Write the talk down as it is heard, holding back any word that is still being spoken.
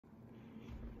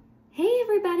Hey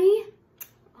everybody,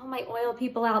 all my oil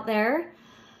people out there.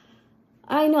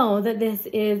 I know that this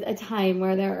is a time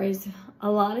where there is a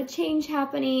lot of change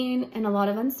happening and a lot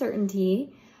of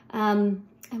uncertainty. I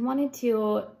wanted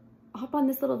to hop on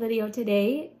this little video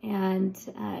today and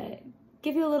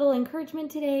give you a little encouragement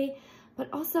today, but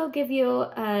also give you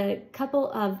a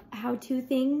couple of how-to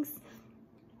things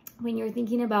when you're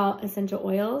thinking about essential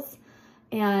oils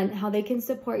and how they can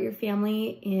support your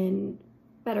family in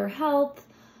better health.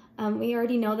 We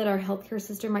already know that our healthcare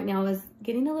system right now is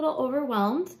getting a little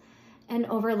overwhelmed and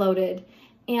overloaded.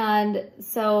 And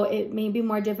so it may be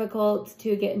more difficult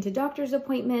to get into doctor's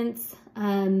appointments.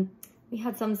 We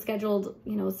had some scheduled,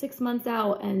 6 months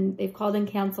out, and they've called and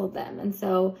canceled them. And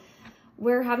so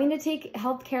we're having to take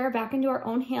healthcare back into our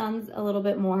own hands a little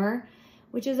bit more,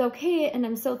 which is okay. And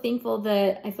I'm so thankful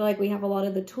that I feel like we have a lot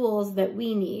of the tools that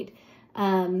we need.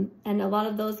 And a lot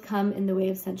of those come in the way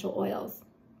of essential oils.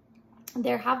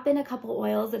 There have been a couple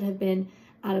oils that have been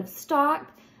out of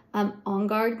stock, On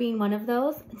Guard being one of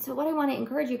those. And so what I want to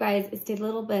encourage you guys is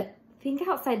to think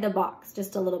outside the box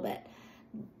just a little bit.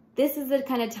 This is the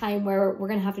kind of time where we're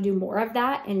going to have to do more of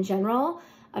that in general,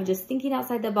 of just thinking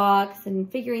outside the box and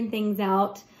figuring things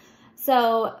out.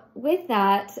 So with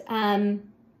that,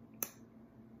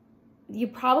 you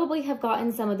probably have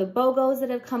gotten some of the BOGOs that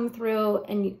have come through,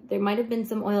 and there might have been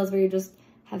some oils where you just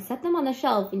have set them on the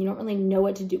shelf and you don't really know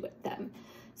what to do with them.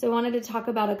 So I wanted to talk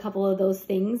about a couple of those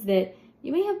things that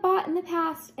you may have bought in the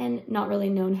past and not really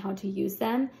known how to use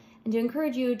them, and to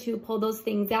encourage you to pull those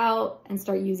things out and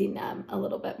start using them a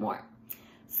little bit more.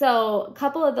 So a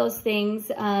couple of those things,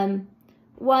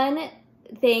 one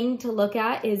thing to look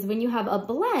at is when you have a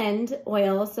blend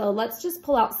oil. So let's just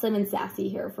pull out Slim and Sassy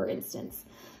here, for instance.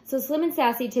 So Slim and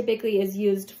Sassy typically is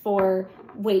used for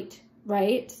weight,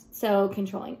 right? So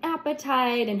controlling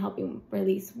appetite and helping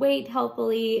release weight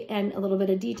healthily and a little bit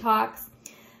of detox.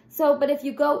 So, but if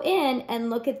you go in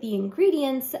and look at the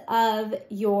ingredients of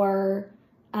your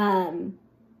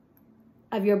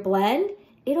blend,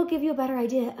 it'll give you a better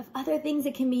idea of other things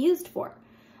it can be used for.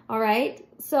 All right.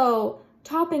 So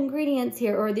top ingredients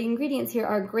here, or the ingredients here,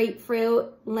 are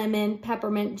grapefruit, lemon,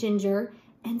 peppermint, ginger,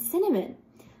 and cinnamon.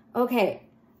 Okay.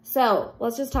 So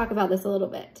let's just talk about this a little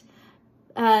bit.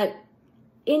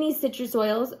 Any citrus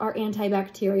oils are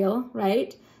antibacterial,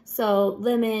 right? So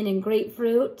lemon and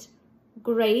grapefruit,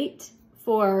 great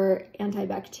for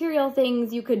antibacterial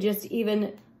things. You could just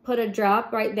even put a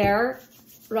drop right there,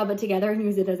 rub it together, and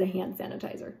use it as a hand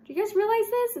sanitizer. Do you guys realize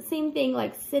this? The same thing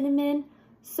like cinnamon,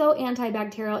 so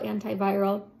antibacterial,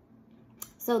 antiviral.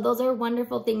 So those are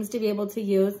wonderful things to be able to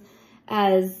use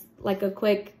as like a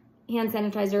quick hand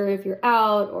sanitizer if you're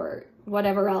out or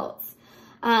whatever else.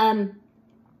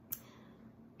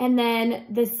 And then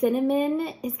the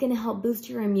cinnamon is going to help boost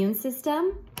your immune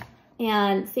system.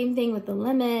 And same thing with the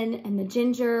lemon and the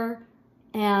ginger.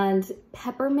 And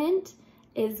peppermint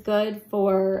is good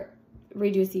for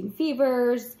reducing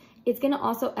fevers. It's going to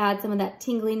also add some of that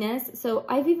tingliness. So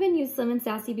I've even used Slim and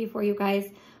Sassy before, you guys,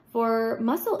 for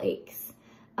muscle aches,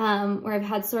 where I've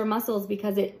had sore muscles,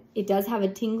 because it does have a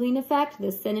tingling effect.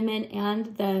 The cinnamon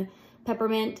and the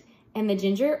peppermint and the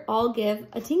ginger all give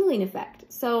a tingling effect.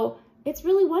 So it's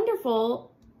really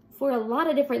wonderful for a lot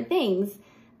of different things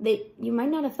that you might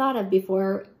not have thought of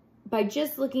before. By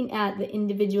just looking at the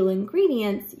individual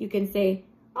ingredients, you can say,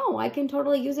 oh, I can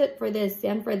totally use it for this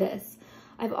and for this.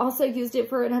 I've also used it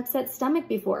for an upset stomach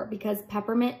before, because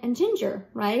peppermint and ginger,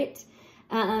 right,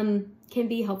 can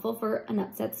be helpful for an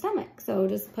upset stomach. So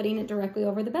just putting it directly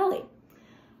over the belly.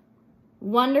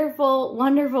 Wonderful,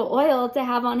 wonderful oil to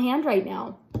have on hand right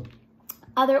now.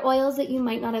 Other oils that you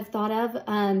might not have thought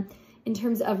of in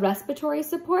terms of respiratory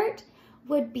support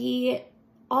would be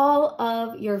all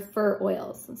of your fir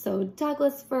oils. So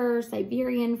Douglas fir,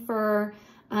 Siberian fir,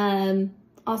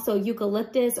 also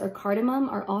eucalyptus or cardamom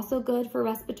are also good for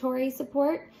respiratory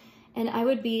support. And I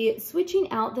would be switching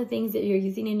out the things that you're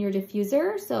using in your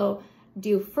diffuser. So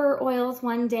do fir oils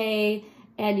one day,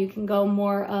 and you can go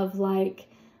more of like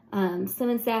Slim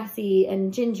and Sassy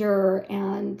and ginger,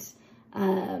 and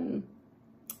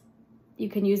you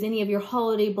can use any of your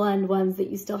holiday blend ones that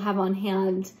you still have on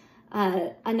hand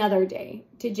another day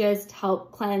to just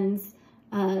help cleanse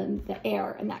the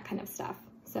air and that kind of stuff.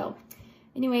 So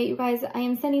anyway, you guys, I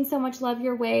am sending so much love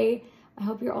your way. I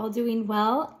hope you're all doing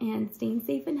well and staying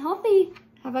safe and healthy.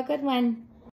 Have a good one.